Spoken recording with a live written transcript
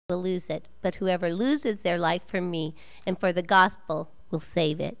will lose it, but whoever loses their life for me and for the gospel will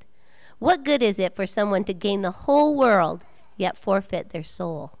save it. What good is it for someone to gain the whole world, yet forfeit their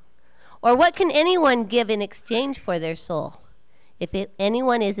soul? Or what can anyone give in exchange for their soul? If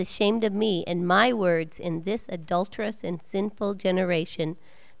anyone is ashamed of me and my words in this adulterous and sinful generation,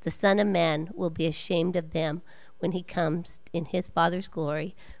 the Son of Man will be ashamed of them when he comes in his Father's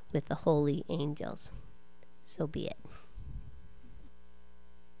glory with the holy angels. So be it.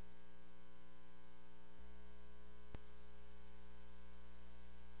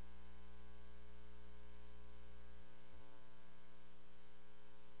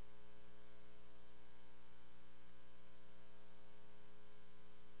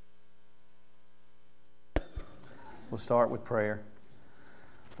 We'll start with prayer.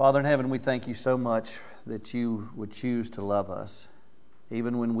 Father in heaven, we thank you so much that you would choose to love us,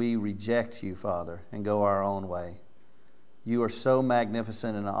 even when we reject you, Father, and go our own way. You are so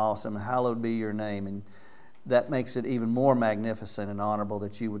magnificent and awesome. Hallowed be your name. And that makes it even more magnificent and honorable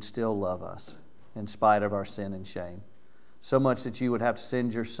that you would still love us in spite of our sin and shame. So much that you would have to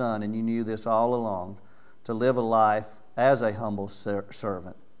send your Son, and you knew this all along, to live a life as a humble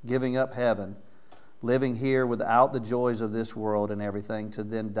servant, giving up heaven, living here without the joys of this world and everything, to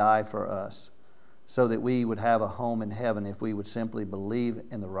then die for us so that we would have a home in heaven if we would simply believe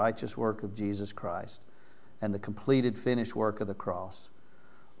in the righteous work of Jesus Christ and the completed, finished work of the cross.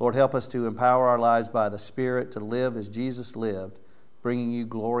 Lord, help us to empower our lives by the Spirit to live as Jesus lived, bringing you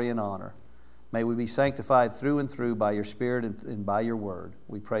glory and honor. May we be sanctified through and through by your Spirit and by your word.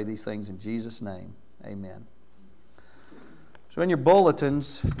 We pray these things in Jesus' name. Amen. So in your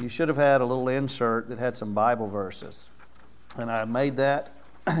bulletins, you should have had a little insert that had some Bible verses. And I made that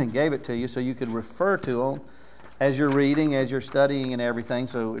and gave it to you so you could refer to them as you're reading, as you're studying and everything.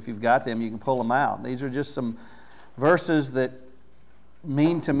 So if you've got them, you can pull them out. These are just some verses that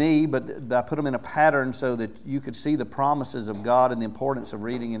mean to me, but I put them in a pattern so that you could see the promises of God and the importance of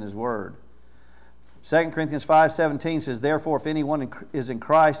reading in His Word. 2 Corinthians 5:17 says, "Therefore, if anyone is in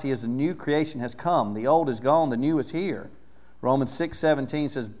Christ, he is a new creation has come. The old is gone, the new is here." Romans 6:17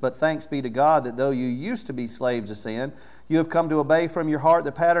 says, "But thanks be to God that though you used to be slaves of sin, you have come to obey from your heart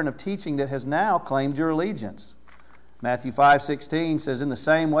the pattern of teaching that has now claimed your allegiance." Matthew 5:16 says, "In the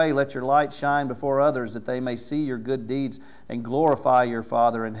same way let your light shine before others, that they may see your good deeds and glorify your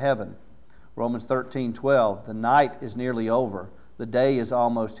Father in heaven." Romans 13:12, "The night is nearly over, the day is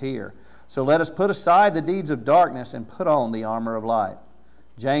almost here. So let us put aside the deeds of darkness and put on the armor of light."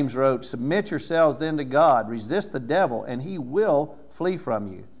 James wrote, "Submit yourselves then to God, resist the devil, and he will flee from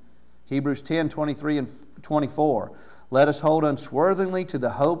you." Hebrews 10:23 and 24, "Let us hold unswervingly to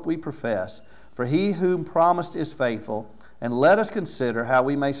the hope we profess, for he whom promised is faithful, and let us consider how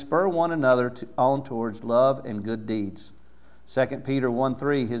we may spur one another on towards love and good deeds." 2 Peter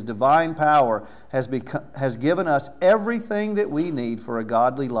 1:3, "His divine power has given us everything that we need for a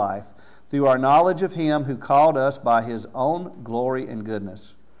godly life, through our knowledge of Him who called us by His own glory and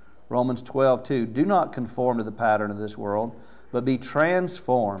goodness." Romans 12:2, "Do not conform to the pattern of this world, but be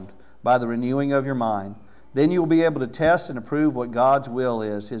transformed by the renewing of your mind. Then you will be able to test and approve what God's will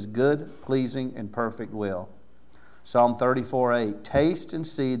is, His good, pleasing, and perfect will." Psalm 34:8, "Taste and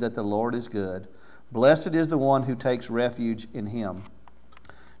see that the Lord is good. Blessed is the one who takes refuge in Him."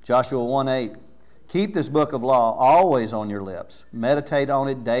 Joshua 1:8, "Keep this book of law always on your lips. Meditate on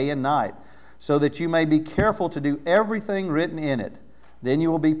it day and night, so that you may be careful to do everything written in it. Then you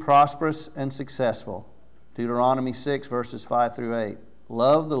will be prosperous and successful." Deuteronomy 6, verses 5 through 8.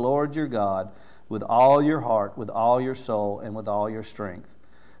 "Love the Lord your God with all your heart, with all your soul, and with all your strength.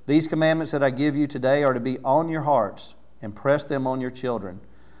 These commandments that I give you today are to be on your hearts. Impress them on your children.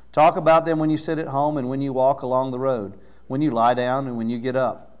 Talk about them when you sit at home and when you walk along the road, when you lie down and when you get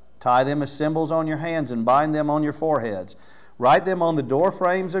up. Tie them as symbols on your hands and bind them on your foreheads. Write them on the door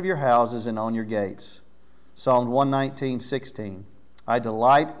frames of your houses and on your gates." Psalm 119:16, "I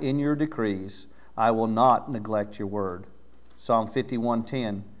delight in your decrees. I will not neglect your word." Psalm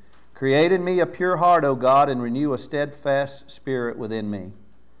 51:10, "Create in me a pure heart, O God, and renew a steadfast spirit within me."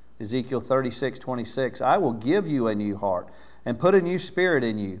 Ezekiel 36:26, "I will give you a new heart and put a new spirit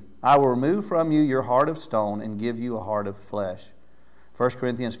in you. I will remove from you your heart of stone and give you a heart of flesh." 1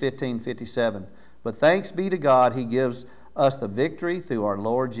 Corinthians 15:57, "But thanks be to God, He gives us the victory through our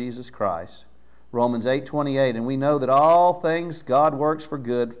Lord Jesus Christ." Romans 8:28, "And we know that all things God works for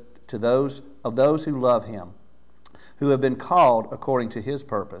good to those who love Him, who have been called according to His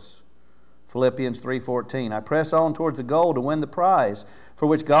purpose." Philippians 3:14, "I press on towards the goal to win the prize for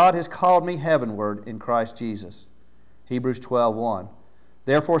which God has called me heavenward in Christ Jesus." Hebrews 12:1,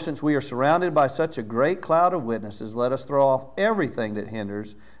 Therefore, since we are surrounded by such a great cloud of witnesses, let us throw off everything that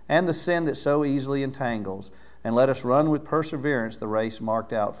hinders and the sin that so easily entangles, and let us run with perseverance the race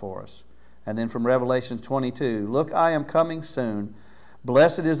marked out for us. And then from Revelation 22, look, I am coming soon.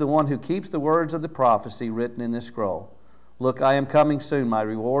 Blessed is the one who keeps the words of the prophecy written in this scroll. Look, I am coming soon. My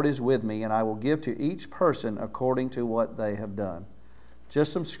reward is with me, and I will give to each person according to what they have done.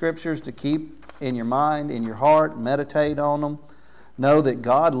 Just some scriptures to keep in your mind, in your heart, meditate on them. Know that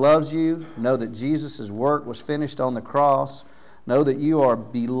God loves you. Know that Jesus' work was finished on the cross. Know that you are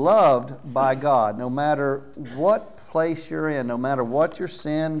beloved by God. No matter what place you're in, no matter what your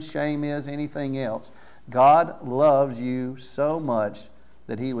sin, shame is, anything else, God loves you so much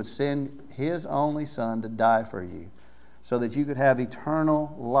that He would send His only Son to die for you so that you could have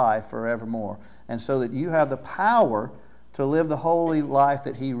eternal life forevermore, and so that you have the power to live the holy life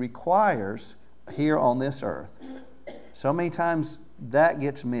that He requires here on this earth. So many times that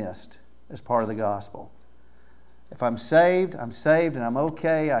gets missed as part of the gospel. If I'm saved and I'm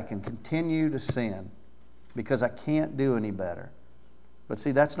okay. I can continue to sin because I can't do any better. But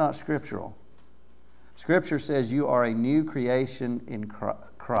see, that's not scriptural. Scripture says you are a new creation in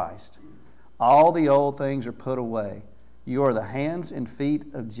Christ. All the old things are put away. You are the hands and feet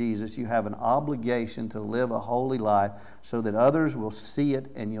of Jesus. You have an obligation to live a holy life so that others will see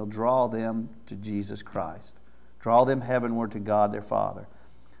it and you'll draw them to Jesus Christ. Draw them heavenward to God their Father.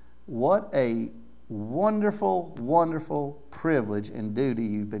 What a wonderful, wonderful privilege and duty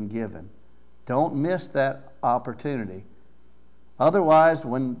you've been given. Don't miss that opportunity. Otherwise,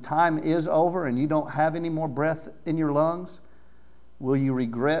 when time is over and you don't have any more breath in your lungs, will you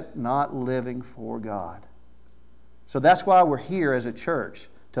regret not living for God? So that's why we're here as a church,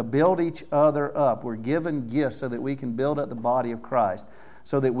 to build each other up. We're given gifts so that we can build up the body of Christ,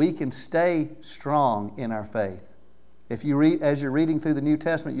 so that we can stay strong in our faith. If you read, as you're reading through the New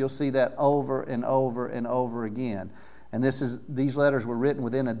Testament, you'll see that over and over and over again. And these letters were written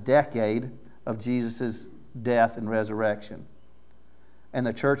within a decade of Jesus' death and resurrection. And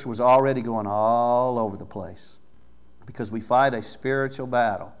the church was already going all over the place because we fight a spiritual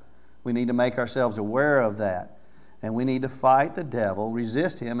battle. We need to make ourselves aware of that. And we need to fight the devil,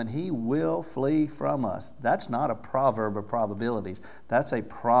 resist him, and he will flee from us. That's not a proverb of probabilities. That's a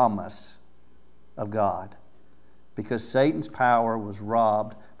promise of God. Because Satan's power was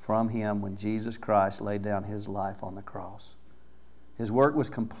robbed from him when Jesus Christ laid down His life on the cross. His work was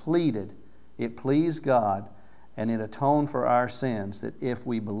completed. It pleased God, and it atoned for our sins. That if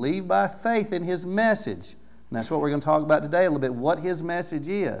we believe by faith in His message, and that's what we're going to talk about today a little bit, what His message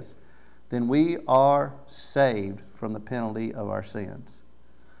is, then we are saved from the penalty of our sins.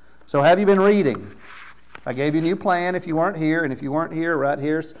 So have you been reading? I gave you a new plan if you weren't here, and if you weren't here, right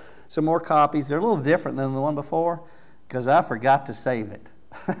here's some more copies. They're a little different than the one before because I forgot to save it.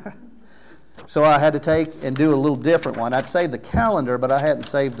 So I had to take and do a little different one. I'd saved the calendar, but I hadn't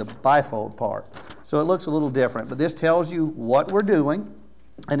saved the bifold part. So it looks a little different. But this tells you what we're doing,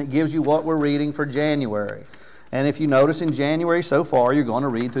 and it gives you what we're reading for January. And if you notice in January so far, you're going to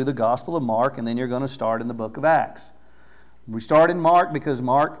read through the Gospel of Mark, and then you're going to start in the book of Acts. We start in Mark because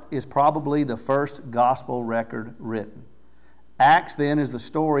Mark is probably the first gospel record written. Acts then is the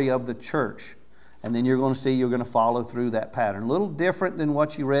story of the church. And then you're going to see you're going to follow through that pattern. A little different than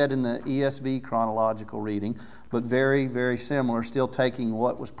what you read in the ESV chronological reading, but very, very similar, still taking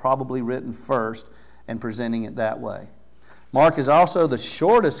what was probably written first and presenting it that way. Mark is also the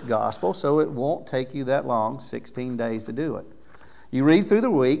shortest gospel, so it won't take you that long, 16 days to do it. You read through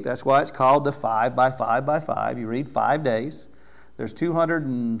the week. That's why it's called the 5 by 5 by 5. You read 5 days. There's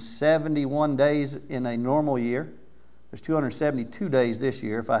 271 days in a normal year. There's 272 days this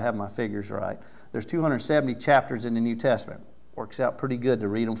year, if I have my figures right. There's 270 chapters in the New Testament. Works out pretty good to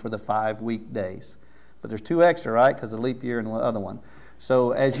read them for the 5 weekdays. But there's 2 extra, right, because of the leap year and the other one.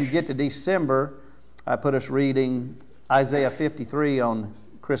 So as you get to December, I put us reading Isaiah 53 on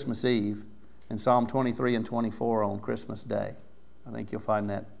Christmas Eve and Psalm 23 and 24 on Christmas Day. I think you'll find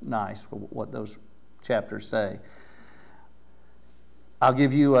that nice for what those chapters say. I'll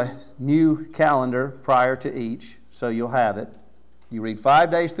give you a new calendar prior to each, so you'll have it. You read 5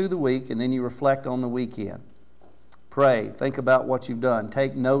 days through the week, and then you reflect on the weekend. Pray. Think about what you've done.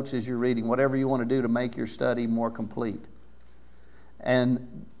 Take notes as you're reading, whatever you want to do to make your study more complete.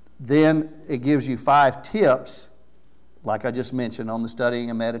 And then it gives you 5 tips, like I just mentioned, on the studying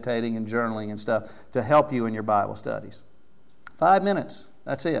and meditating and journaling and stuff, to help you in your Bible studies. 5 minutes.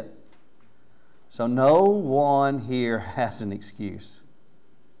 That's it. So no one here has an excuse.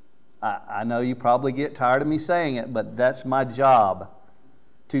 I know you probably get tired of me saying it, but that's my job,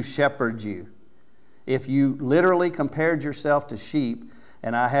 to shepherd you. If you literally compared yourself to sheep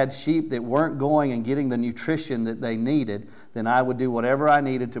and I had sheep that weren't going and getting the nutrition that they needed, then I would do whatever I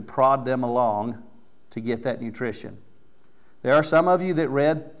needed to prod them along to get that nutrition. There are some of you that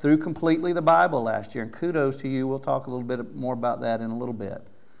read through completely the Bible last year, and kudos to you. We'll talk a little bit more about that in a little bit.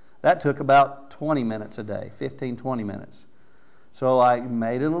 That took about 20 minutes a day, 15, 20 minutes. So I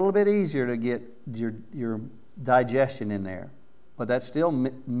made it a little bit easier to get your digestion in there. But that's still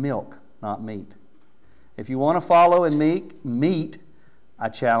milk, not meat. If you want to follow and meat, I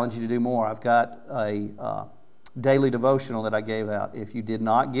challenge you to do more. I've got a daily devotional that I gave out. If you did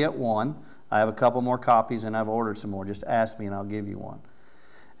not get one, I have a couple more copies and I've ordered some more. Just ask me and I'll give you one.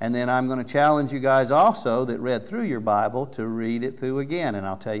 And then I'm going to challenge you guys also that read through your Bible to read it through again, and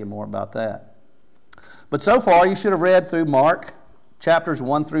I'll tell you more about that. But so far, you should have read through Mark chapters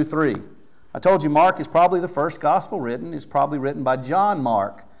 1 through 3. I told you Mark is probably the first gospel written. It's probably written by John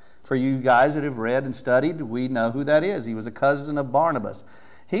Mark. For you guys that have read and studied, we know who that is. He was a cousin of Barnabas.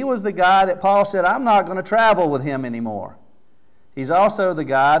 He was the guy that Paul said, I'm not going to travel with him anymore. He's also the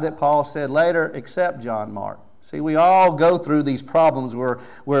guy that Paul said later, except John Mark. See, we all go through these problems where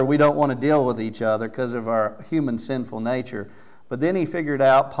we don't want to deal with each other because of our human sinful nature. But then he figured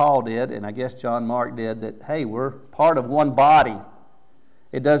out, Paul did, and I guess John Mark did, that, hey, we're part of one body.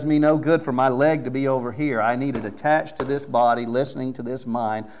 It does me no good for my leg to be over here. I need it attached to this body, listening to this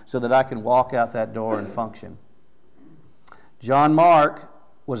mind, so that I can walk out that door and function. John Mark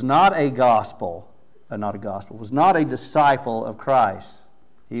was not a was not a disciple of Christ.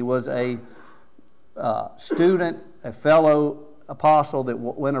 He was a student, a fellow apostle that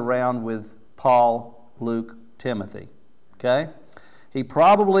went around with Paul, Luke, Timothy. Okay? He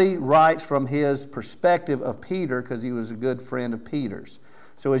probably writes from his perspective of Peter because he was a good friend of Peter's.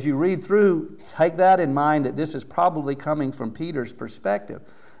 So as you read through, take that in mind that this is probably coming from Peter's perspective.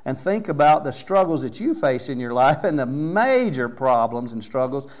 And think about the struggles that you face in your life and the major problems and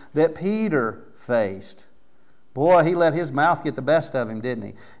struggles that Peter faced. Boy, he let his mouth get the best of him, didn't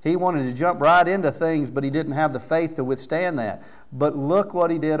he? He wanted to jump right into things, but he didn't have the faith to withstand that. But look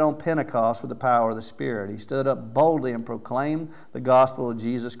what he did on Pentecost with the power of the Spirit. He stood up boldly and proclaimed the gospel of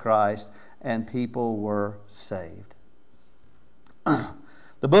Jesus Christ, and people were saved.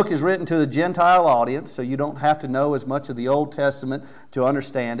 The book is written to the Gentile audience, so you don't have to know as much of the Old Testament to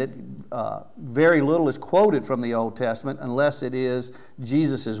understand it. Very little is quoted from the Old Testament unless it is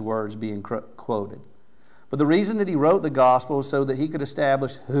Jesus' words being quoted. But the reason that he wrote the gospel is so that he could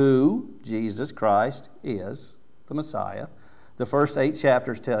establish who Jesus Christ is, the Messiah. The first 8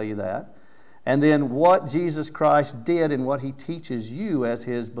 chapters tell you that. And then what Jesus Christ did and what he teaches you as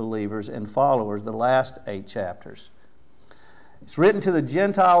his believers and followers, the last 8 chapters. It's written to the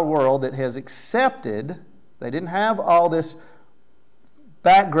Gentile world that has accepted, they didn't have all this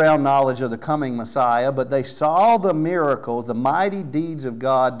background knowledge of the coming Messiah, but they saw the miracles, the mighty deeds of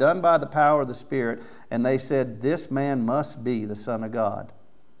God done by the power of the Spirit, and they said, this man must be the Son of God.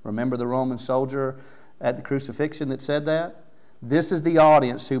 Remember the Roman soldier at the crucifixion that said that? This is the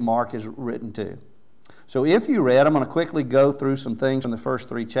audience who Mark is written to. So if you read, I'm going to quickly go through some things from the first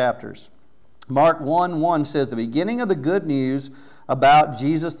 3 chapters. Mark 1:1 says, the beginning of the good news about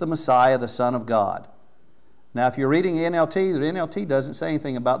Jesus the Messiah, the Son of God. Now, if you're reading NLT, the NLT doesn't say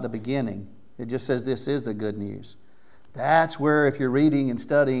anything about the beginning. It just says this is the good news. That's where, if you're reading and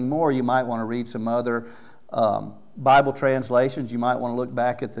studying more, you might want to read some other Bible translations. You might want to look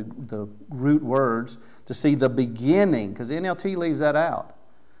back at the root words to see the beginning, because NLT leaves that out.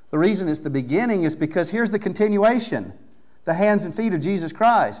 The reason it's the beginning is because here's the continuation, the hands and feet of Jesus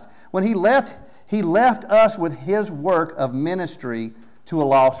Christ. When he left us with his work of ministry to a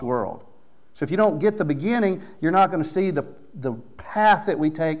lost world. So if you don't get the beginning, you're not going to see the path that we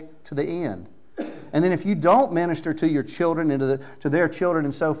take to the end. And then if you don't minister to your children and to their children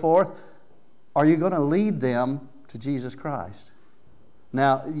and so forth, are you going to lead them to Jesus Christ?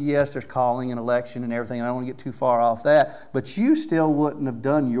 Now, yes, there's calling and election and everything, and I don't want to get too far off that, but you still wouldn't have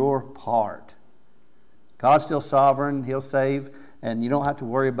done your part. God's still sovereign. He'll save, and you don't have to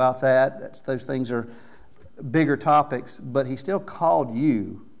worry about that. Those things are bigger topics, but he still called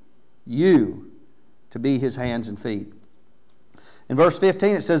you to be his hands and feet. In verse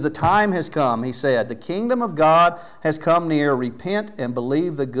 15 it says, the time has come, he said. The kingdom of God has come near. Repent and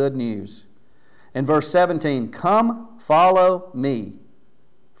believe the good news. In verse 17, come follow me.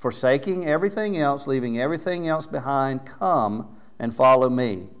 Forsaking everything else, leaving everything else behind, come and follow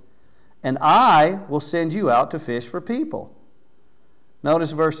me. And I will send you out to fish for people.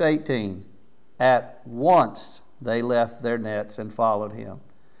 Notice verse 18. At once they left their nets and followed him.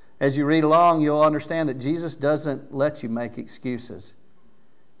 As you read along, you'll understand that Jesus doesn't let you make excuses.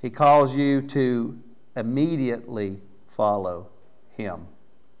 He calls you to immediately follow Him.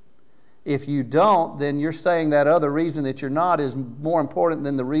 If you don't, then you're saying that other reason that you're not is more important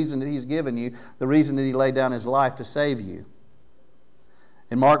than the reason that He's given you, the reason that He laid down His life to save you.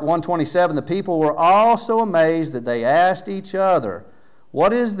 In Mark 1:27, the people were all so amazed that they asked each other,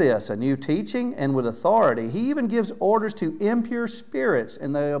 "What is this, a new teaching and with authority? He even gives orders to impure spirits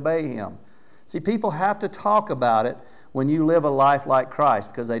and they obey Him." See, people have to talk about it when you live a life like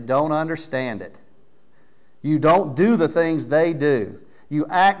Christ because they don't understand it. You don't do the things they do. You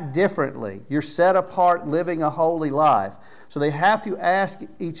act differently. You're set apart living a holy life. So they have to ask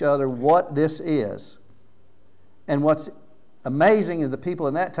each other what this is. And what's amazing is the people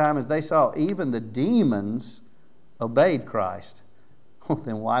in that time is they saw even the demons obeyed Christ. Well,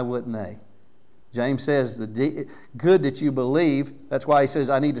 then why wouldn't they? James says, good that you believe. That's why he says,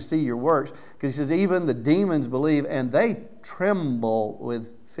 I need to see your works. Because he says, even the demons believe and they tremble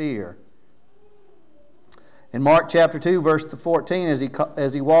with fear. In Mark chapter 2, verse 14,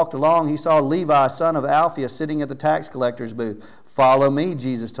 as he walked along, he saw Levi, son of Alphaeus, sitting at the tax collector's booth. "Follow me,"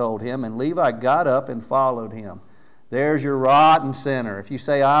 Jesus told him, and Levi got up and followed him. There's your rotten sinner. If you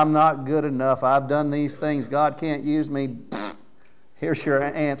say, I'm not good enough, I've done these things, God can't use me, here's your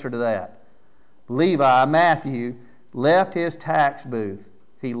answer to that. Levi, Matthew, left his tax booth.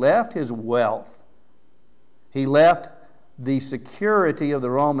 He left his wealth. He left the security of the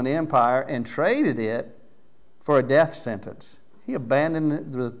Roman Empire and traded it for a death sentence. He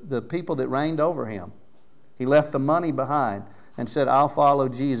abandoned the people that reigned over him. He left the money behind and said, I'll follow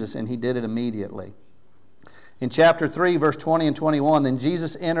Jesus, and he did it immediately. In chapter 3, verse 20 and 21, then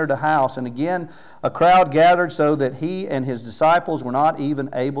Jesus entered a house, and again a crowd gathered so that he and his disciples were not even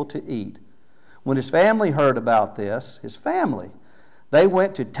able to eat. When his family heard about this, they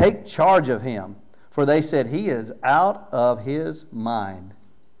went to take charge of him, for they said, he is out of his mind.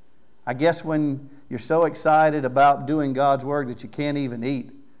 I guess when you're so excited about doing God's work that you can't even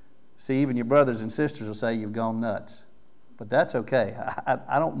eat, see, even your brothers and sisters will say you've gone nuts. But that's okay.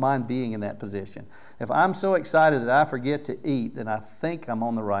 I don't mind being in that position. If I'm so excited that I forget to eat, then I think I'm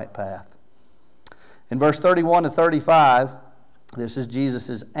on the right path. In verse 31 to 35, this is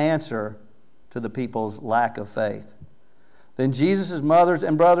Jesus' answer to the people's lack of faith. Then Jesus' mothers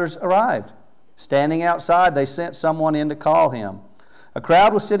and brothers arrived. Standing outside, they sent someone in to call him. A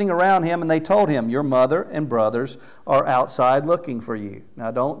crowd was sitting around him, and they told him, your mother and brothers are outside looking for you.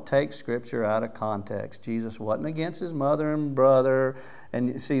 Now, don't take Scripture out of context. Jesus wasn't against his mother and brother.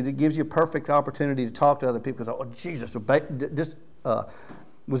 And see, it gives you a perfect opportunity to talk to other people because, Jesus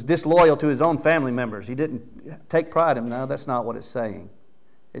was disloyal to his own family members. He didn't take pride in them. No, that's not what it's saying.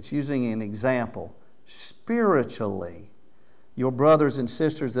 It's using an example. Spiritually, your brothers and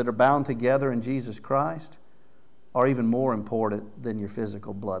sisters that are bound together in Jesus Christ are even more important than your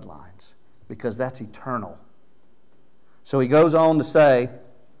physical bloodlines because that's eternal. So he goes on to say,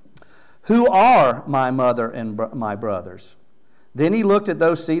 who are my mother and my brothers? Then he looked at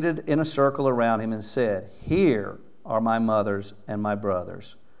those seated in a circle around him and said, here are my mothers and my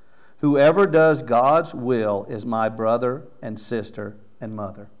brothers. Whoever does God's will is my brother and sister and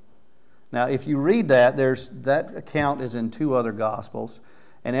mother. Now, if you read that, that account is in 2 other Gospels.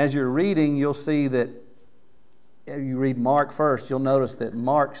 And as you're reading, you'll see that you read Mark first, you'll notice that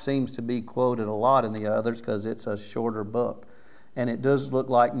Mark seems to be quoted a lot in the others because it's a shorter book. And it does look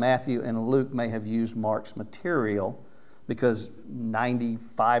like Matthew and Luke may have used Mark's material because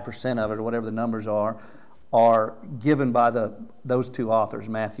 95% of it, or whatever the numbers are given by those 2 authors,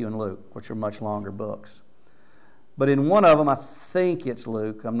 Matthew and Luke, which are much longer books. But in one of them, I think it's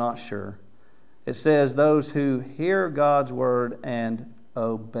Luke, I'm not sure, it says those who hear God's word and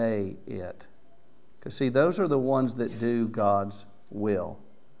obey it. Because, see, those are the ones that do God's will.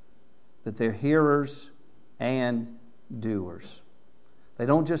 That they're hearers and doers. They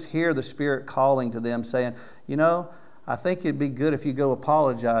don't just hear the Spirit calling to them saying, I think it'd be good if you go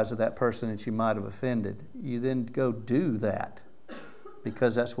apologize to that person that you might have offended. You then go do that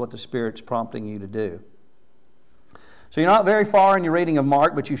because that's what the Spirit's prompting you to do. So you're not very far in your reading of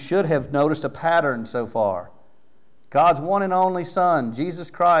Mark, but you should have noticed a pattern so far. God's one and only Son, Jesus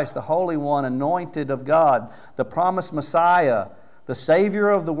Christ, the Holy One, anointed of God, the promised Messiah, the Savior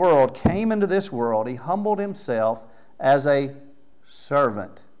of the world, came into this world. He humbled himself as a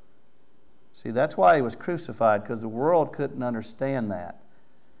servant. See, that's why he was crucified, because the world couldn't understand that.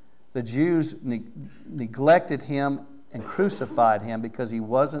 The Jews neglected him and crucified him because he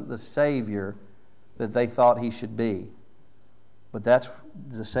wasn't the Savior that they thought he should be. But that's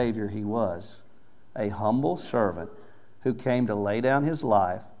the Savior he was, a humble servant who came to lay down his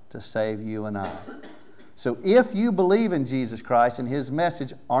life to save you and I. So if you believe in Jesus Christ and his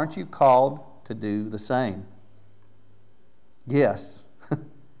message, aren't you called to do the same? Yes,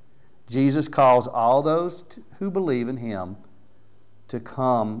 Jesus calls all those who believe in Him to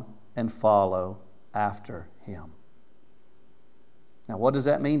come and follow after Him. Now, what does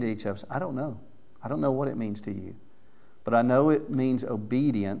that mean to each of us? I don't know. I don't know what it means to you. But I know it means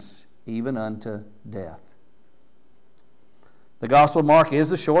obedience even unto death. The Gospel of Mark is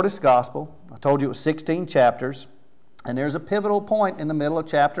the shortest gospel. I told you it was 16 chapters. And there's a pivotal point in the middle of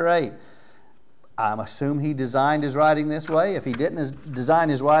chapter 8. I assume he designed his writing this way. If he didn't design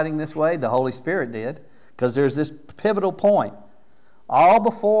his writing this way, the Holy Spirit did. Because there's this pivotal point. All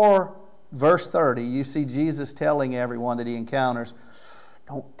before verse 30, you see Jesus telling everyone that he encounters,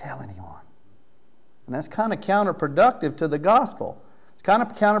 don't tell anyone. And that's kind of counterproductive to the gospel. It's kind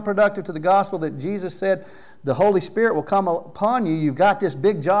of counterproductive to the gospel that Jesus said, the Holy Spirit will come upon you. You've got this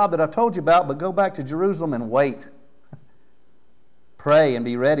big job that I've told you about, but go back to Jerusalem and wait. Pray and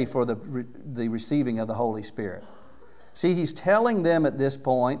be ready for the receiving of the Holy Spirit. See, he's telling them at this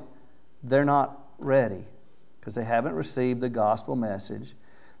point they're not ready because they haven't received the gospel message.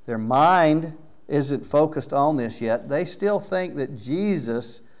 Their mind isn't focused on this yet. They still think that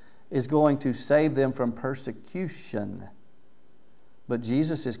Jesus is going to save them from persecution. But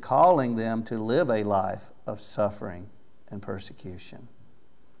Jesus is calling them to live a life of suffering and persecution.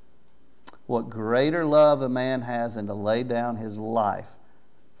 What greater love a man has than to lay down his life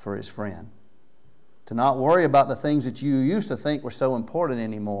for his friend? To not worry about the things that you used to think were so important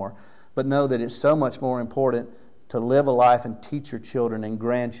anymore, but know that it's so much more important to live a life and teach your children and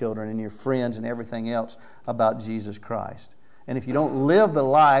grandchildren and your friends and everything else about Jesus Christ. And if you don't live the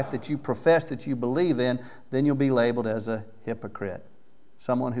life that you profess that you believe in, then you'll be labeled as a hypocrite.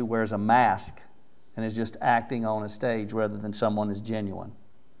 Someone who wears a mask and is just acting on a stage rather than someone who's genuine.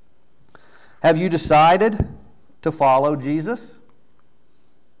 Have you decided to follow Jesus?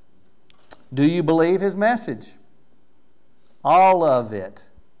 Do you believe His message? All of it,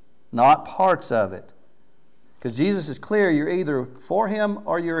 not parts of it. Because Jesus is clear, you're either for Him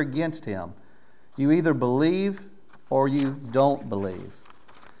or you're against Him. You either believe or you don't believe.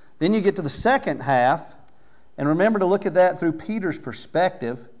 Then you get to the second half, and remember to look at that through Peter's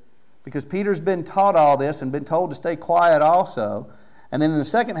perspective, because Peter's been taught all this and been told to stay quiet also. And then in the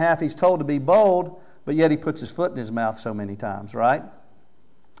second half, he's told to be bold, but yet he puts his foot in his mouth so many times, right?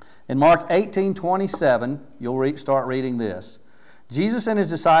 In Mark 18:27, you'll start reading this. Jesus and his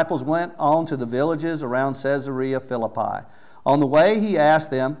disciples went on to the villages around Caesarea Philippi. On the way, he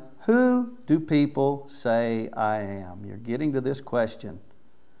asked them, who do people say I am? You're getting to this question.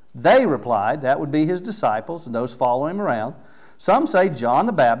 They replied, that would be his disciples and those following him around. Some say John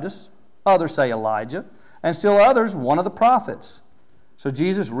the Baptist, others say Elijah, and still others one of the prophets. So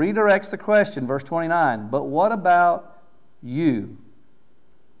Jesus redirects the question, verse 29, but what about you?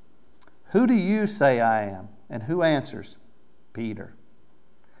 Who do you say I am? And who answers? Peter.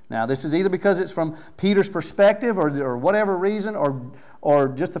 Now, this is either because it's from Peter's perspective or whatever reason, or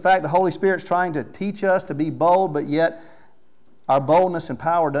just the fact the Holy Spirit's trying to teach us to be bold, but yet our boldness and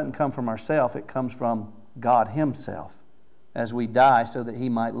power doesn't come from ourselves. It comes from God Himself as we die so that He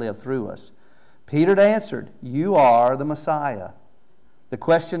might live through us. Peter answered, you are the Messiah. The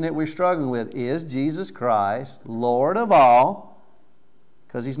question that we're struggling with, is Jesus Christ Lord of all?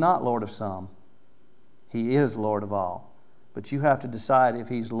 Because He's not Lord of some. He is Lord of all. But you have to decide if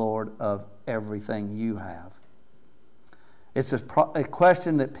He's Lord of everything you have. It's a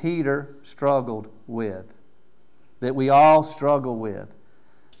question that Peter struggled with, that we all struggle with,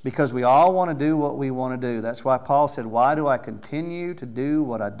 because we all want to do what we want to do. That's why Paul said, why do I continue to do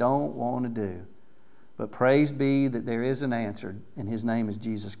what I don't want to do? But praise be that there is an answer, and His name is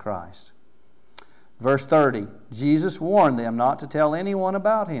Jesus Christ. Verse 30, Jesus warned them not to tell anyone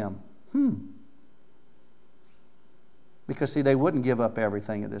about Him. Because, see, they wouldn't give up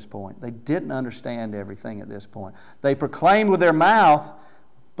everything at this point. They didn't understand everything at this point. They proclaimed with their mouth,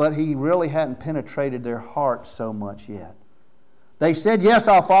 but He really hadn't penetrated their hearts so much yet. They said, yes,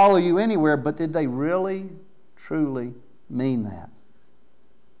 I'll follow you anywhere, but did they really, truly mean that?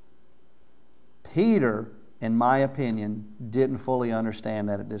 Peter, in my opinion, didn't fully understand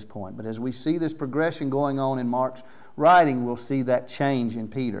that at this point. But as we see this progression going on in Mark's writing, we'll see that change in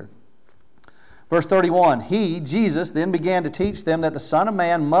Peter. Verse 31, He, Jesus, then began to teach them that the Son of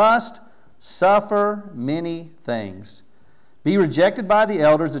Man must suffer many things, be rejected by the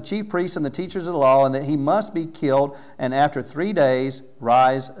elders, the chief priests, and the teachers of the law, and that He must be killed, and after 3 days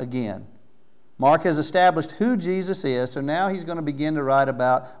rise again. Mark has established who Jesus is, so now he's going to begin to write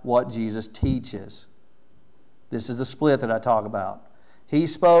about what Jesus teaches. This is the split that I talk about. He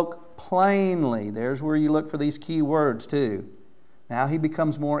spoke plainly. There's where you look for these key words too. Now he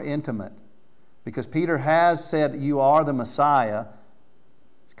becomes more intimate. Because Peter has said, you are the Messiah.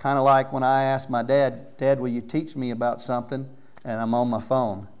 It's kind of like when I asked my dad, Dad, will you teach me about something? And I'm on my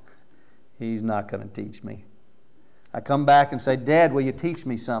phone. He's not going to teach me. I come back and say, Dad, will you teach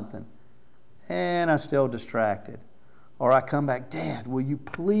me something? And I'm still distracted. Or I come back, Dad, will you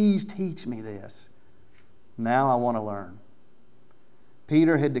please teach me this? Now I want to learn.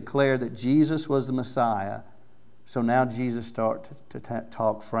 Peter had declared that Jesus was the Messiah, so now Jesus started to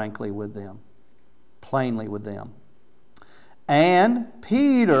talk frankly with them, plainly with them. And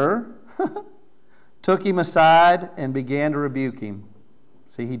Peter took him aside and began to rebuke him.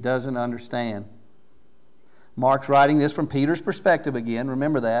 See, he doesn't understand. Mark's writing this from Peter's perspective again.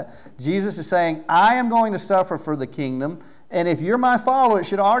 Remember that. Jesus is saying, I am going to suffer for the kingdom. And if you're my follower, it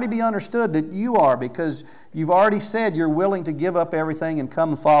should already be understood that you are, because you've already said you're willing to give up everything and come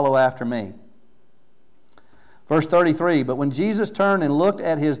and follow after me. Verse 33, but when Jesus turned and looked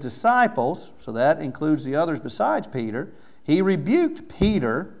at his disciples, so that includes the others besides Peter, he rebuked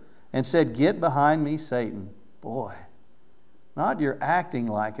Peter and said, get behind me, Satan. Boy, not you're acting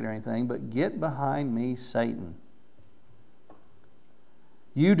like it or anything, but get behind me, Satan.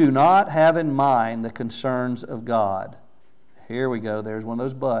 You do not have in mind the concerns of God. Here we go. There's one of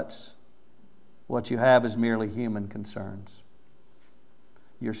those buts. What you have is merely human concerns.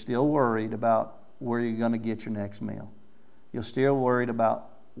 You're still worried about where you're going to get your next meal. You're still worried about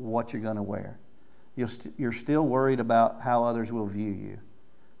what you're going to wear. You're still worried about how others will view you.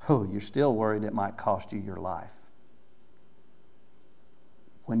 Oh, you're still worried it might cost you your life.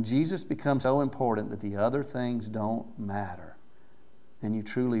 When Jesus becomes so important that the other things don't matter, then you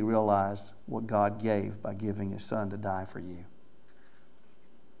truly realize what God gave by giving His Son to die for you.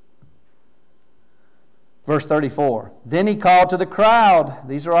 Verse 34, then He called to the crowd.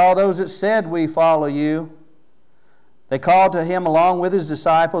 These are all those that said, we follow you. They called to Him along with His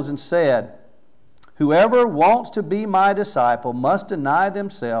disciples and said, whoever wants to be my disciple must deny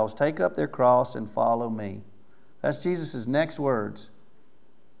themselves, take up their cross, and follow me. That's Jesus' next words.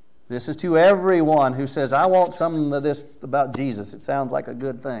 This is to everyone who says, I want some of this about Jesus. It sounds like a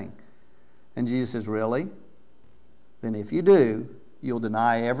good thing. And Jesus says, really? Then if you do, you'll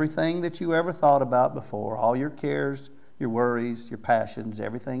deny everything that you ever thought about before, all your cares, your worries, your passions,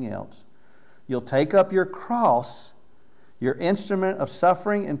 everything else. You'll take up your cross, your instrument of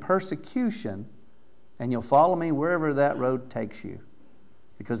suffering and persecution, and you'll follow me wherever that road takes you,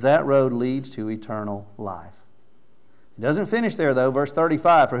 because that road leads to eternal life. It doesn't finish there, though. Verse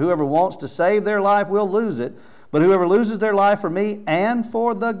 35, for whoever wants to save their life will lose it, but whoever loses their life for me and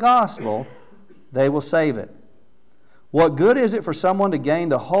for the gospel, they will save it. What good is it for someone to gain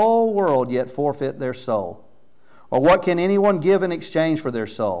the whole world yet forfeit their soul? Or what can anyone give in exchange for their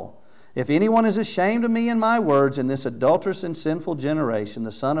soul? If anyone is ashamed of me and my words in this adulterous and sinful generation,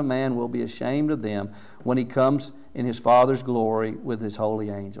 the Son of Man will be ashamed of them when He comes in His Father's glory with His holy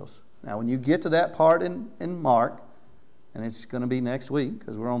angels. Now, when you get to that part in Mark, and it's going to be next week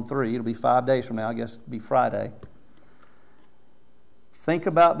because we're on 3. It'll be 5 days from now. I guess it'll be Friday. Think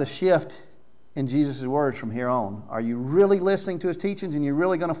about the shift in Jesus' words from here on. Are you really listening to His teachings and you're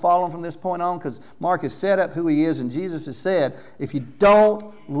really going to follow Him from this point on? Because Mark has set up who He is, and Jesus has said, if you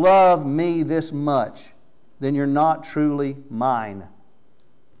don't love me this much, then you're not truly mine.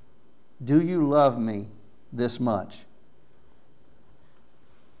 Do you love me this much?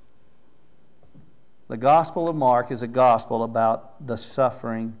 The Gospel of Mark is a gospel about the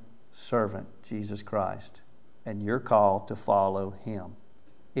suffering servant, Jesus Christ, and you're called to follow Him,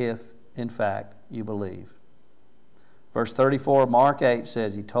 if, in fact, you believe. Verse 34 of Mark 8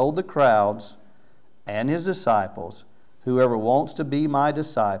 says, He told the crowds and His disciples, whoever wants to be my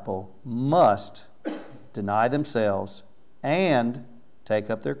disciple must deny themselves and take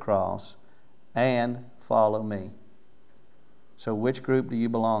up their cross and follow me. So which group do you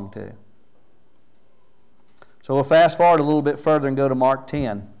belong to? So we'll fast forward a little bit further and go to Mark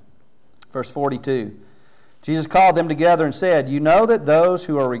 10, verse 42. Jesus called them together and said, you know that those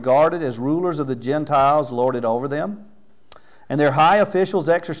who are regarded as rulers of the Gentiles lord it over them, and their high officials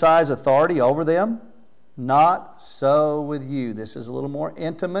exercise authority over them. Not so with you. This is a little more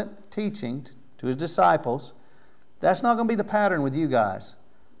intimate teaching to His disciples. That's not going to be the pattern with you guys.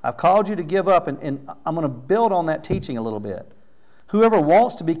 I've called you to give up, and I'm going to build on that teaching a little bit. Whoever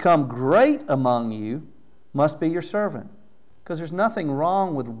wants to become great among you must be your servant. Because there's nothing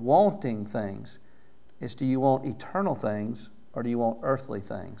wrong with wanting things. It's, do you want eternal things or do you want earthly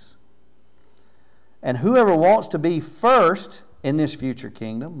things? And whoever wants to be first in this future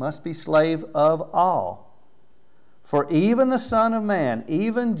kingdom must be slave of all. For even the Son of Man,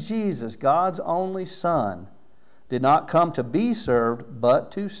 even Jesus, God's only Son, did not come to be served, but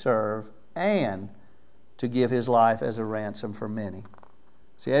to serve and to give his life as a ransom for many.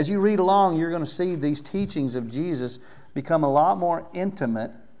 See, as you read along, you're going to see these teachings of Jesus become a lot more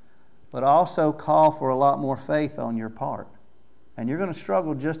intimate, but also call for a lot more faith on your part. And you're going to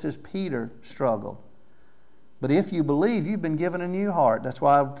struggle just as Peter struggled. But if you believe, you've been given a new heart. That's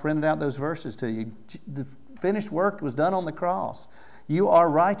why I printed out those verses to you. The finished work was done on the cross. You are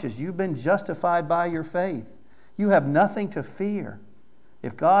righteous. You've been justified by your faith. You have nothing to fear.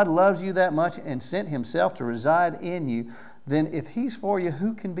 If God loves you that much and sent himself to reside in you, then if he's for you,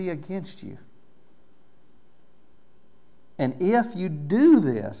 who can be against you? And if you do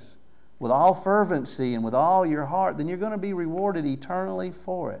this with all fervency and with all your heart, then you're going to be rewarded eternally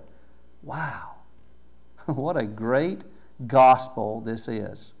for it. Wow. What a great gospel this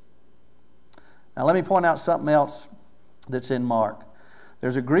is. Now let me point out something else that's in Mark.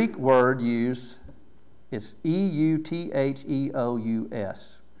 There's a Greek word used. It's eutheous.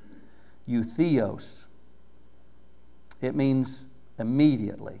 Eutheos. It means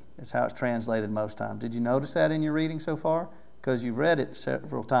immediately. That's how it's translated most times. Did you notice that in your reading so far? Because you've read it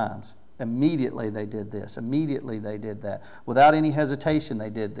several times. Immediately they did this. Immediately they did that. Without any hesitation they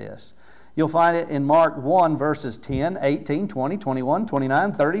did this. You'll find it in Mark 1 verses 10, 18, 20, 21,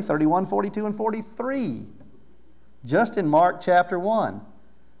 29, 30, 31, 42, and 43. Just in Mark chapter 1.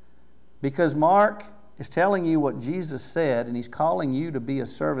 Because Mark is telling you what Jesus said, and he's calling you to be a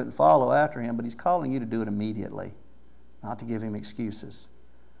servant and follow after him, but he's calling you to do it immediately, not to give him excuses.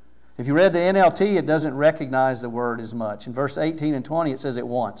 If you read the NLT, it doesn't recognize the word as much. In verse 18 and 20, it says at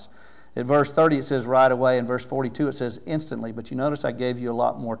once. At verse 30, it says right away. In verse 42, it says instantly. But you notice I gave you a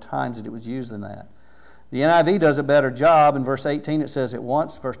lot more times that it was used than that. The NIV does a better job. In verse 18, it says at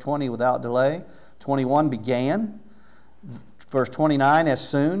once. Verse 20, without delay. 21, began. Verse 29, as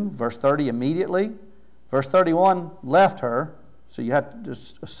soon. Verse 30, immediately. Verse 31, left her. So you have to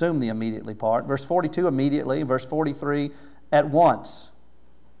just assume the immediately part. Verse 42, immediately. Verse 43, at once.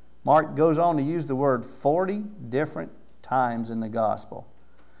 Mark goes on to use the word 40 different times in the gospel,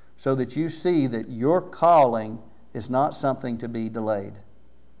 so that you see that your calling is not something to be delayed.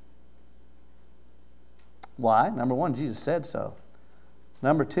 Why? Number one, Jesus said so.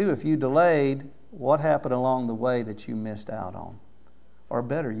 Number two, if you delayed, what happened along the way that you missed out on? Or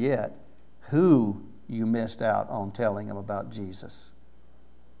better yet, who you missed out on telling them about Jesus?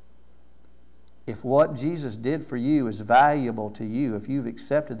 If what Jesus did for you is valuable to you, if you've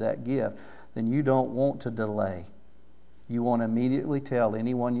accepted that gift, then you don't want to delay. You want to immediately tell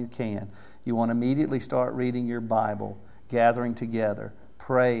anyone you can. You want to immediately start reading your Bible, gathering together,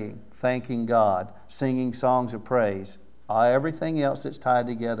 praying, thanking God, singing songs of praise, everything else that's tied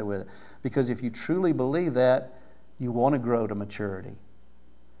together with it. Because if you truly believe that, you want to grow to maturity.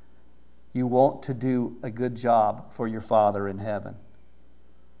 You want to do a good job for your Father in heaven.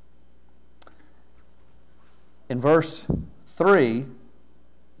 In verse 3,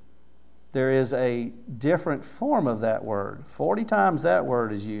 there is a different form of that word. 40 times that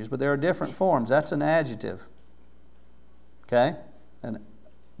word is used, but there are different forms. That's an adjective. Okay? And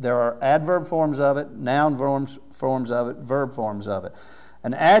there are adverb forms of it, noun forms of it, verb forms of it.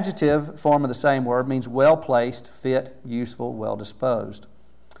 An adjective form of the same word means well-placed, fit, useful, well-disposed.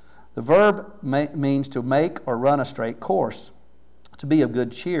 The verb means to make or run a straight course, to be of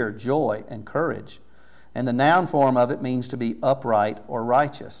good cheer, joy, and courage. And the noun form of it means to be upright or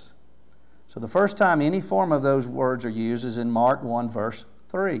righteous. So the first time any form of those words are used is in Mark 1 verse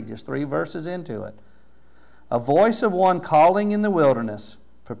 3, just 3 verses into it. A voice of one calling in the wilderness,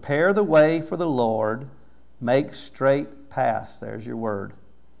 prepare the way for the Lord, make straight paths, there's your word,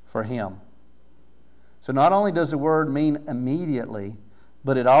 for Him. So not only does the word mean immediately,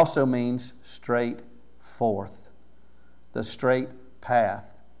 but it also means straight forth, the straight path.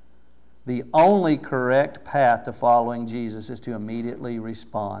 The only correct path to following Jesus is to immediately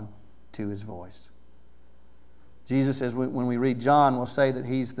respond to His voice. Jesus says, when we read John, we'll say that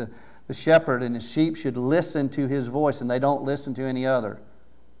He's the shepherd and His sheep should listen to His voice and they don't listen to any other.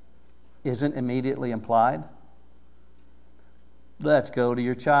 Isn't immediately implied? Let's go to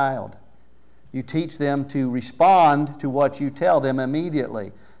your child. You teach them to respond to what you tell them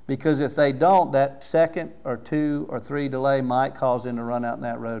immediately. Because if they don't, that second or 2 or 3 delay might cause them to run out in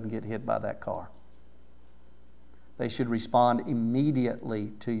that road and get hit by that car. They should respond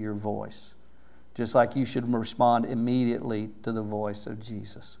immediately to your voice, just like you should respond immediately to the voice of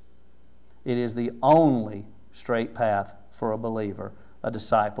Jesus. It is the only straight path for a believer, a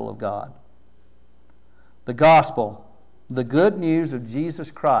disciple of God. The gospel, the good news of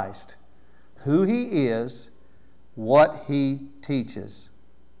Jesus Christ, who He is, what He teaches.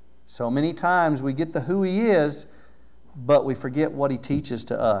 So many times we get the who He is, but we forget what He teaches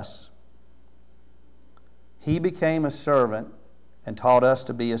to us. He became a servant and taught us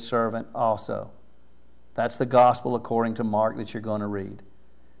to be a servant also. That's the gospel according to Mark that you're going to read.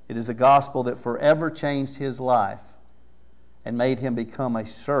 It is the gospel that forever changed his life and made him become a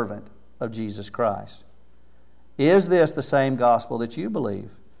servant of Jesus Christ. Is this the same gospel that you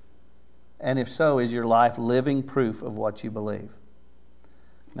believe? And if so, is your life living proof of what you believe?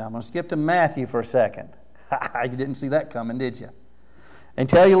 Now I'm going to skip to Matthew for a second. You didn't see that coming, did you? And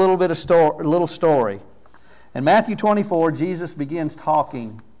tell you a little story. In Matthew 24, Jesus begins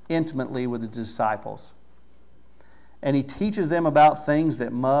talking intimately with his disciples. And he teaches them about things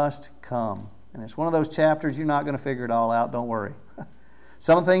that must come. And it's one of those chapters you're not going to figure it all out, don't worry.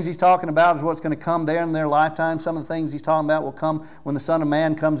 Some of the things he's talking about is what's going to come there in their lifetime. Some of the things he's talking about will come when the Son of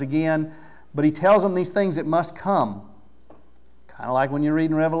Man comes again. But he tells them these things that must come. Kind of like when you're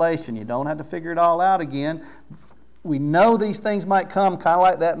reading Revelation. You don't have to figure it all out again. We know these things might come, kind of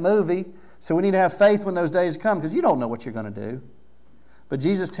like that movie. So we need to have faith when those days come, because you don't know what you're going to do. But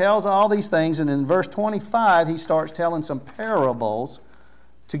Jesus tells all these things, and in verse 25, he starts telling some parables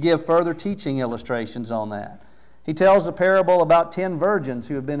to give further teaching illustrations on that. He tells a parable about 10 virgins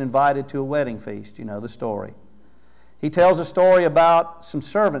who have been invited to a wedding feast. You know the story. He tells a story about some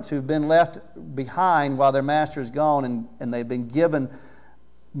servants who've been left behind while their master is gone, and they've been given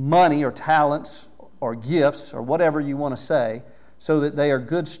money or talents or gifts or whatever you want to say, so that they are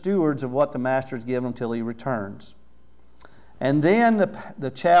good stewards of what the master has given them till he returns. And then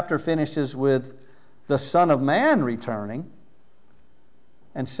the chapter finishes with the Son of Man returning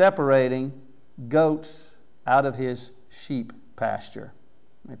and separating goats out of his sheep pasture.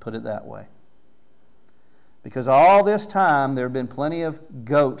 Let me put it that way. Because all this time there have been plenty of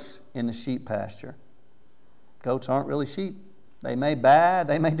goats in the sheep pasture. Goats aren't really sheep. They may baa,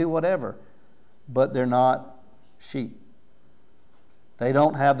 they may do whatever, but they're not sheep. They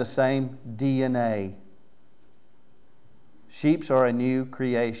don't have the same DNA. Sheep are a new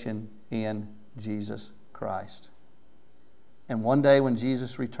creation in Jesus Christ. And one day when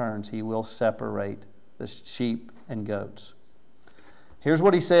Jesus returns, he will separate the sheep and goats. Here's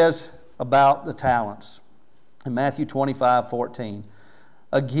what he says about the talents in Matthew 25:14.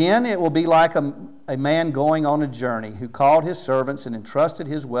 Again, it will be like a man going on a journey who called his servants and entrusted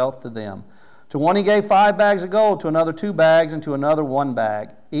his wealth to them. To one he gave 5 bags of gold, to another 2 bags, and to another 1 bag,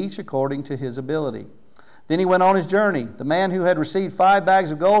 each according to his ability. Then he went on his journey. The man who had received 5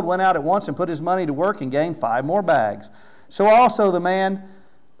 bags of gold went out at once and put his money to work and gained 5 more bags. So also the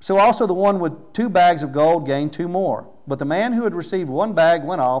one with 2 bags of gold gained 2 more. But the man who had received 1 bag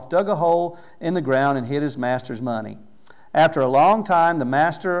went off, dug a hole in the ground, and hid his master's money. After a long time, the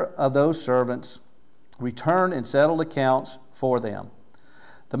master of those servants returned and settled accounts for them.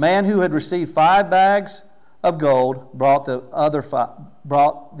 The man who had received 5 bags of gold brought the other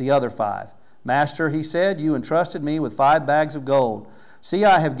 5. Master, he said, you entrusted me with 5 bags of gold. See,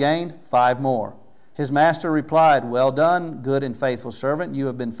 I have gained 5 more. His master replied, well done, good and faithful servant. You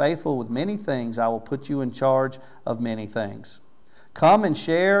have been faithful with many things. I will put you in charge of many things. Come and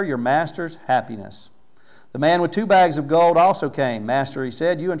share your master's happiness. The man with 2 bags of gold also came. Master, he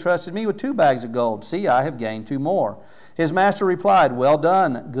said, you entrusted me with 2 bags of gold. See, I have gained 2 more. His master replied, well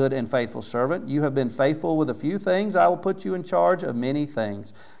done, good and faithful servant. You have been faithful with a few things. I will put you in charge of many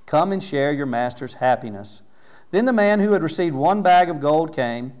things. Come and share your master's happiness. Then the man who had received 1 bag of gold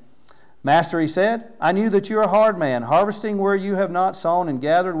came. Master, he said, I knew that you are a hard man, harvesting where you have not sown and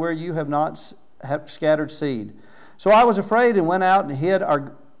gathered where you have not scattered seed. So I was afraid and went out and hid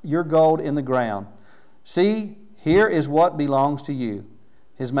your gold in the ground. See, here is what belongs to you.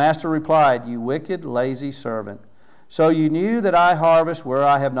 His master replied, you wicked, lazy servant. So you knew that I harvest where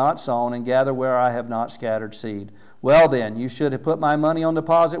I have not sown and gather where I have not scattered seed. Well then, you should have put my money on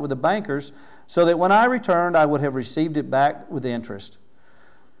deposit with the bankers, so that when I returned I would have received it back with interest.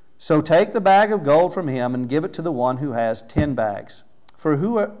 So take the bag of gold from him and give it to the one who has 10 bags. For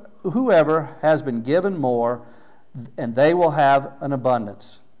whoever has been given more, and they will have an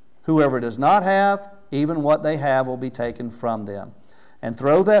abundance. Whoever does not have, even what they have will be taken from them. And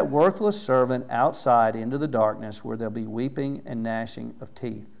throw that worthless servant outside into the darkness, where there'll be weeping and gnashing of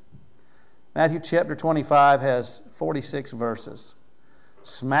teeth. Matthew chapter 25 has 46 verses.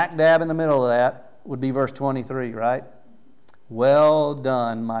 Smack dab in the middle of that would be verse 23, right? Well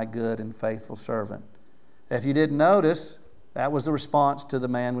done, my good and faithful servant. If you didn't notice, that was the response to the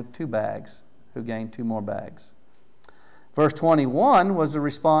man with 2 bags who gained 2 more bags. Verse 21 was the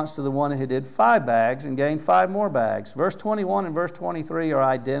response to the one who did 5 bags and gained 5 more bags. Verse 21 and verse 23 are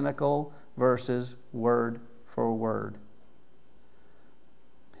identical verses, word for word.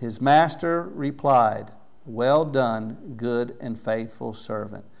 His master replied, well done, good and faithful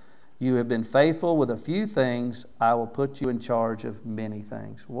servant. You have been faithful with a few things. I will put you in charge of many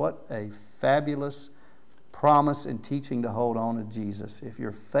things. What a fabulous promise and teaching to hold on to Jesus. If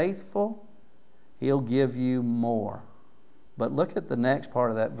you're faithful, He'll give you more. But look at the next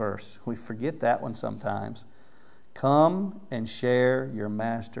part of that verse. We forget that one sometimes. Come and share your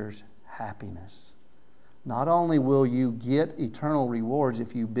master's happiness. Not only will you get eternal rewards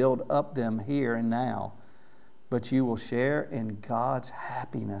if you build up them here and now, but you will share in God's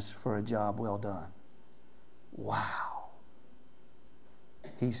happiness for a job well done. Wow.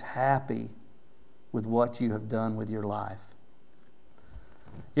 He's happy with what you have done with your life.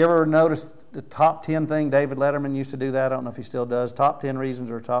 You ever noticed the top 10 thing? David Letterman used to do that. I don't know if he still does. Top 10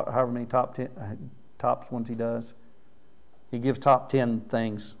 reasons or however many tops ones he does. He gives top 10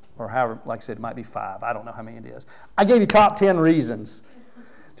 things, or however, like I said, it might be 5. I don't know how many it is. I gave you top 10 reasons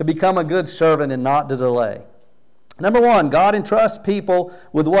to become a good servant and not to delay. Number 1, God entrusts people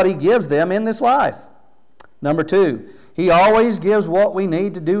with what He gives them in this life. Number 2, He always gives what we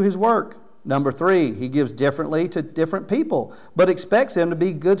need to do His work. Number 3, He gives differently to different people, but expects them to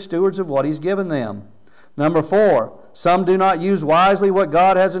be good stewards of what He's given them. Number 4, some do not use wisely what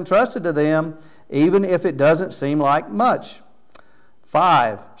God has entrusted to them, even if it doesn't seem like much.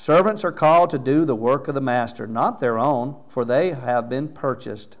 5, servants are called to do the work of the master, not their own, for they have been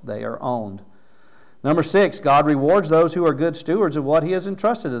purchased, they are owned. Number 6, God rewards those who are good stewards of what He has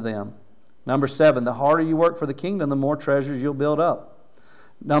entrusted to them. Number 7, the harder you work for the kingdom, the more treasures you'll build up.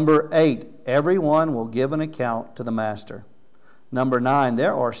 Number 8, everyone will give an account to the master. Number 9,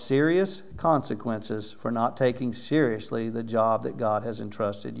 there are serious consequences for not taking seriously the job that God has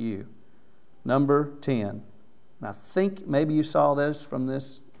entrusted you. Number 10, and I think maybe you saw this from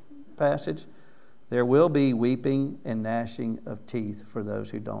this passage, there will be weeping and gnashing of teeth for those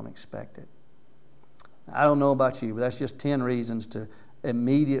who don't expect it. I don't know about you, but that's just 10 reasons to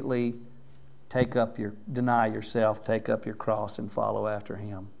immediately deny yourself, take up your cross, and follow after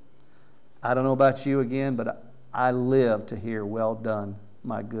Him. I don't know about you again, but I live to hear, well done,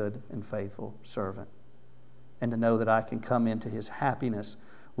 my good and faithful servant. And to know that I can come into His happiness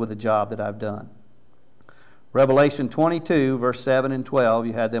with the job that I've done. Revelation 22, verse 7 and 12,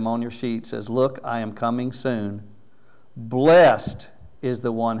 you had them on your sheet, says, Look, I am coming soon. Blessed is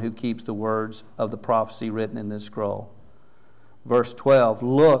the one who keeps the words of the prophecy written in this scroll. Verse 12,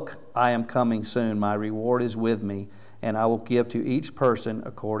 Look, I am coming soon. My reward is with me, and I will give to each person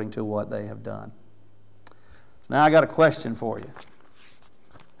according to what they have done. So now I got a question for you.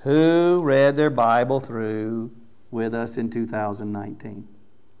 Who read their Bible through with us in 2019?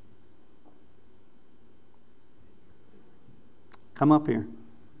 Come up here.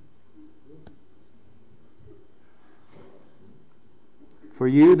 For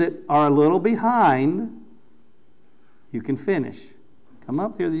you that are a little behind, you can finish. Come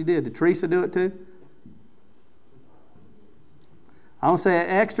up here, you did. Did Teresa do it too? I want to say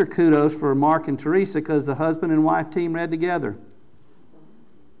extra kudos for Mark and Teresa because the husband and wife team read together.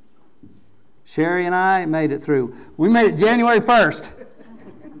 Sherry and I made it through. We made it January 1st.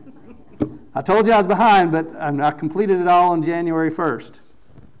 I told you I was behind, but I completed it all on January 1st.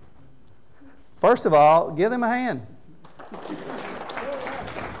 First of all, give them a hand.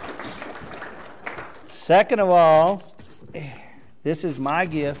 Second of all, this is my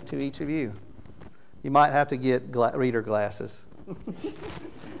gift to each of you. You might have to get reader glasses.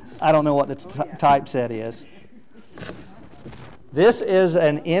 I don't know what the typeset is. This is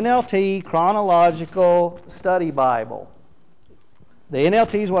an NLT chronological study Bible. The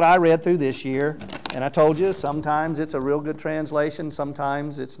NLT is what I read through this year, and I told you sometimes it's a real good translation,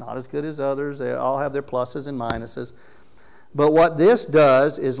 sometimes it's not as good as others. They all have their pluses and minuses. But what this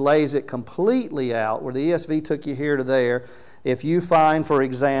does is lays it completely out, where the ESV took you here to there. If you find, for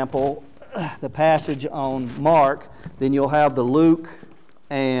example, the passage on Mark, then you'll have the Luke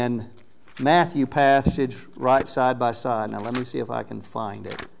and Matthew passage right side by side. Now let me see if I can find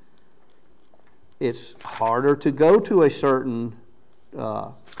it. It's harder to go to a certain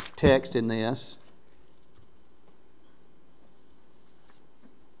text in this.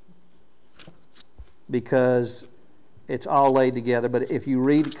 Because it's all laid together. But if you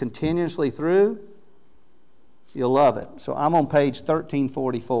read continuously through, you'll love it. So I'm on page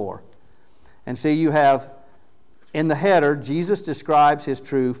 1344. And see, you have in the header, Jesus describes His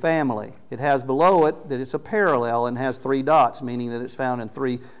true family. It has below it that it's a parallel and has 3 dots, meaning that it's found in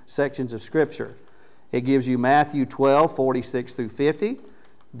 3 sections of Scripture. It gives you Matthew 12, 46 through 50.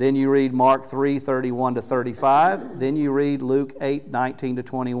 Then you read Mark 3, 31 to 35. Then you read Luke 8, 19 to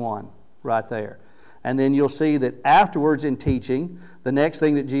 21, right there. And then you'll see that afterwards in teaching, the next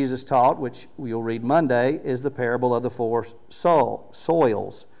thing that Jesus taught, which we'll read Monday, is the parable of the 4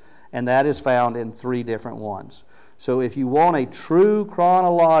 soils. and that is found in 3 different ones. So if you want a true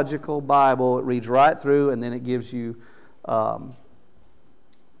chronological Bible, it reads right through, and then it gives you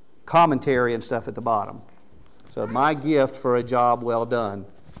commentary and stuff at the bottom. So my gift for a job well done.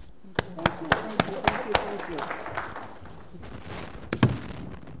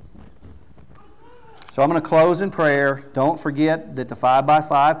 So I'm going to close in prayer. Don't forget that the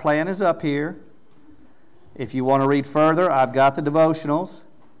 5x5 plan is up here. If you want to read further, I've got the devotionals.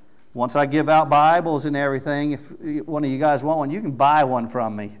 Once I give out Bibles and everything, if one of you guys want one, you can buy one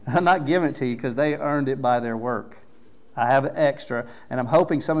from me. I'm not giving it to you because they earned it by their work. I have extra, and I'm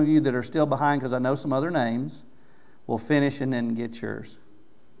hoping some of you that are still behind, because I know some other names, will finish and then get yours.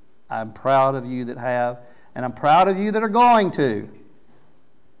 I'm proud of you that have, and I'm proud of you that are going to,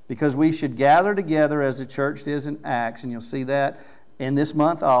 because we should gather together as the church does in Acts, and you'll see that in this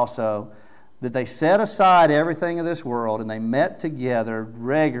month also, that they set aside everything of this world and they met together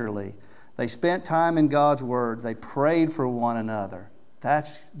regularly. They spent time in God's Word. They prayed for one another.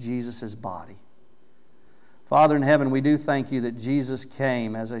 That's Jesus' body. Father in heaven, we do thank you that Jesus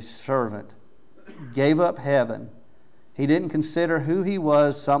came as a servant, gave up heaven. He didn't consider who he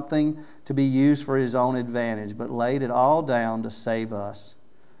was something to be used for his own advantage, but laid it all down to save us,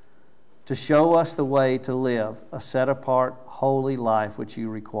 to show us the way to live a set-apart, holy life which you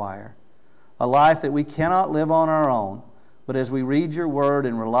require. A life that we cannot live on our own, but as we read your word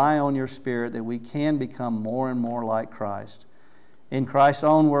and rely on your Spirit, that we can become more and more like Christ. In Christ's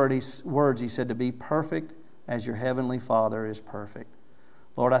own words, he said to be perfect as your heavenly Father is perfect.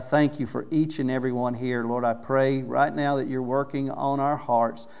 Lord, I thank you for each and every one here. Lord, I pray right now that you're working on our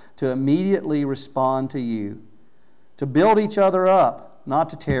hearts to immediately respond to you, to build each other up, not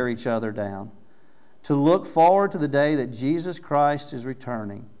to tear each other down, to look forward to the day that Jesus Christ is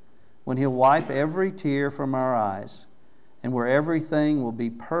returning, when he'll wipe every tear from our eyes, and where everything will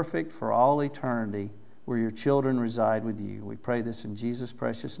be perfect for all eternity, where your children reside with you. We pray this in Jesus'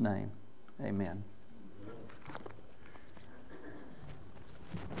 precious name. Amen.